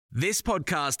This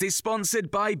podcast is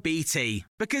sponsored by BT,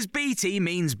 because BT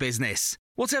means business.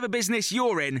 Whatever business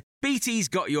you're in, BT's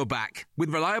got your back, with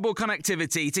reliable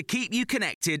connectivity to keep you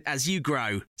connected as you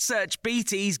grow. Search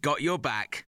BT's got your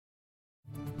back.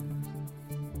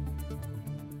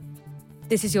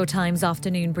 This is your Times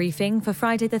afternoon briefing for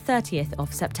Friday the 30th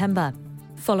of September.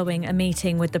 Following a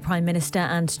meeting with the Prime Minister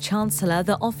and Chancellor,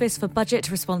 the Office for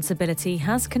Budget Responsibility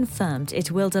has confirmed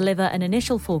it will deliver an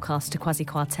initial forecast to Kwasi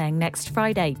Kwarteng next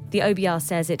Friday. The OBR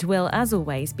says it will, as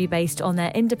always, be based on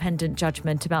their independent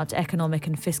judgment about economic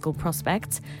and fiscal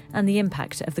prospects and the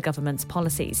impact of the government's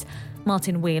policies.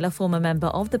 Martin Wheeler, former member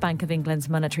of the Bank of England's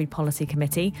Monetary Policy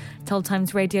Committee, told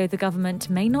Times Radio the government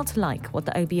may not like what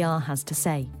the OBR has to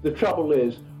say. The trouble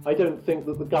is, I don't think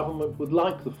that the government would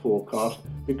like the forecast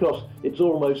because it's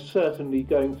almost certainly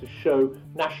going to show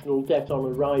national debt on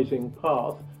a rising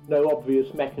path, no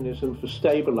obvious mechanism for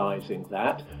stabilising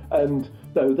that, and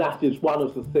though that is one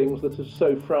of the things that has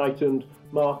so frightened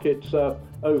markets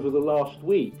over the last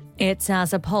week. It's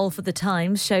as a poll for The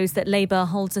Times shows that Labour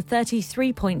holds a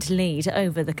 33-point lead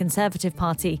over the Conservative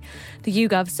Party. The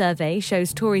YouGov survey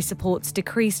shows Tory support's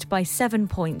decreased by 7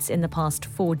 points in the past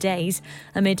 4 days,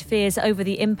 amid fears over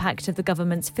the impact of the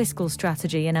government's fiscal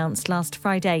strategy announced last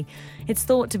Friday. It's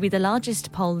thought to be the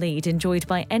largest poll lead enjoyed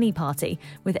by any party,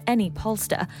 with any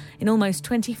pollster, in almost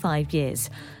 25 years.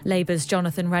 Labour's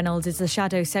Jonathan Reynolds is the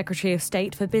Shadow Secretary of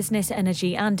State for Business,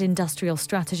 Energy and Industrial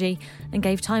Strategy and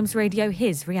gave Times Radio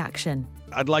his reaction.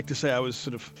 I'd like to say I was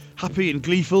sort of happy and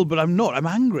gleeful, but I'm not. I'm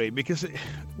angry because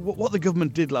what the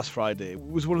government did last Friday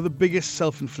was one of the biggest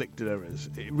self-inflicted errors,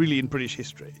 really, in British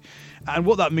history. And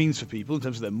what that means for people in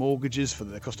terms of their mortgages, for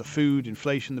the cost of food,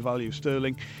 inflation, the value of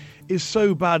sterling, is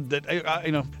so bad that,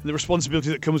 the responsibility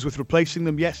that comes with replacing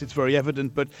them, yes, it's very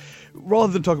evident. But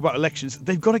rather than talk about elections,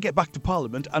 they've got to get back to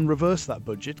Parliament and reverse that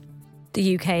budget.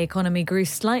 The UK economy grew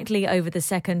slightly over the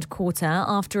second quarter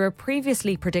after a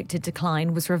previously predicted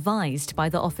decline was revised by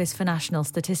the Office for National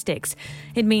Statistics.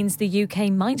 It means the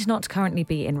UK might not currently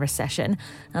be in recession,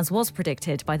 as was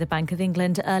predicted by the Bank of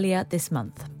England earlier this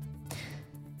month.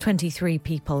 23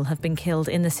 people have been killed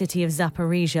in the city of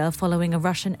Zaporizhia following a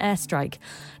Russian airstrike.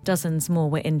 Dozens more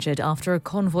were injured after a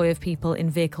convoy of people in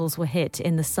vehicles were hit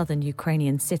in the southern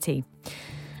Ukrainian city.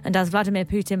 And as Vladimir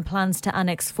Putin plans to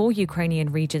annex 4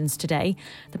 Ukrainian regions today,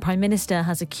 the Prime Minister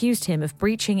has accused him of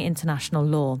breaching international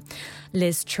law.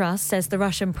 Liz Truss says the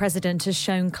Russian president has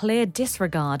shown clear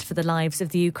disregard for the lives of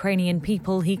the Ukrainian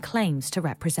people he claims to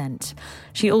represent.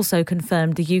 She also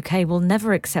confirmed the UK will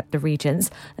never accept the regions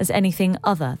as anything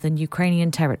other than Ukrainian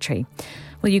territory.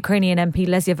 Well, Ukrainian MP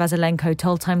Lesia Vasylenko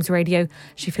told Times Radio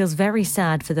she feels very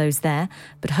sad for those there,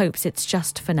 but hopes it's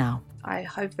just for now. I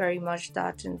hope very much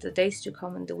that in the days to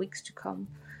come and the weeks to come,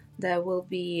 there will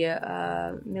be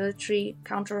military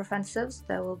counteroffensives,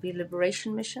 there will be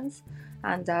liberation missions,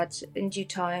 and that in due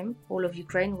time, all of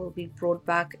Ukraine will be brought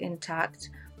back intact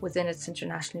within its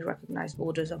internationally recognized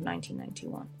borders of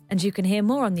 1991. And you can hear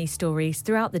more on these stories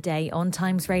throughout the day on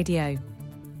Times Radio.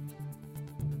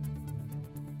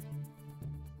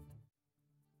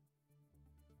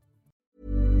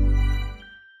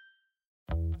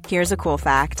 Here's a cool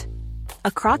fact. A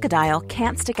crocodile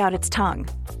can't stick out its tongue.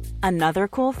 Another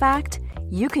cool fact,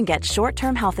 you can get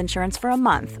short-term health insurance for a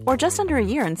month or just under a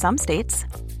year in some states.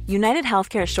 United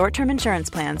Healthcare short-term insurance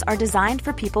plans are designed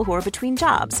for people who are between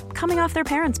jobs, coming off their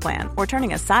parents' plan, or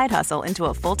turning a side hustle into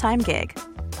a full-time gig.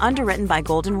 Underwritten by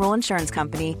Golden Rule Insurance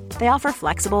Company, they offer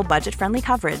flexible, budget-friendly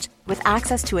coverage with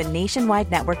access to a nationwide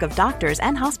network of doctors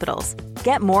and hospitals.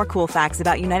 Get more cool facts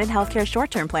about United Healthcare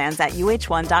short-term plans at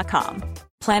uh1.com.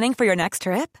 Planning for your next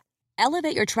trip?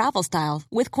 Elevate your travel style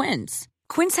with Quince.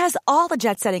 Quince has all the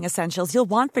jet-setting essentials you'll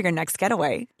want for your next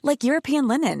getaway, like European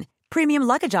linen, premium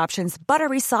luggage options,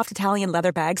 buttery soft Italian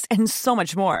leather bags, and so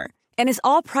much more. And is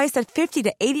all priced at 50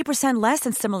 to 80% less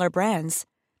than similar brands.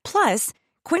 Plus,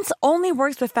 Quince only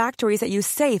works with factories that use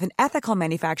safe and ethical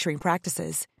manufacturing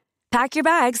practices. Pack your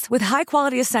bags with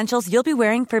high-quality essentials you'll be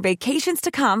wearing for vacations to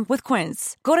come with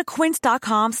Quince. Go to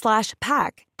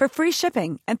quince.com/pack for free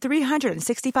shipping and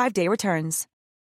 365-day returns.